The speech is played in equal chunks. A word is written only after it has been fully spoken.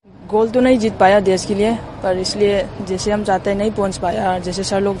गोल तो नहीं जीत पाया देश के लिए, पर इसलिए जैसे हम चाहते हैं नहीं पहुंच पाया, जैसे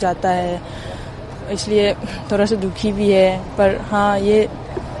सर लोग चाहता है, इसलिए थोड़ा सा दुखी भी है। पर हाँ, ये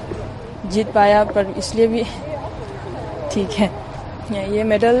जीत पाया, पर इसलिए भी ठीक है। ये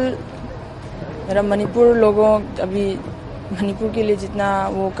मेडल मेरा मणिपुर लोगों अभी मणिपुर के लिए जितना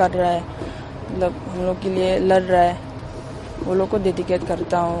वो कर रहा है, मतलब हम लोग के लिए लड़ रहा है, वो लोग को डेडिकेट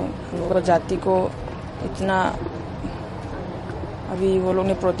करता हूँ। हम लोग जाति को इतना अभी वो लोग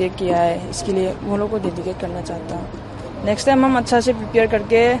ने प्रोटेक्ट किया है, इसके लिए वो लोग को डेडिकेट करना चाहता हूँ। नेक्स्ट टाइम हम अच्छा से प्रिपेयर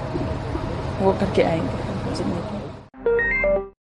करके वो करके आएंगे।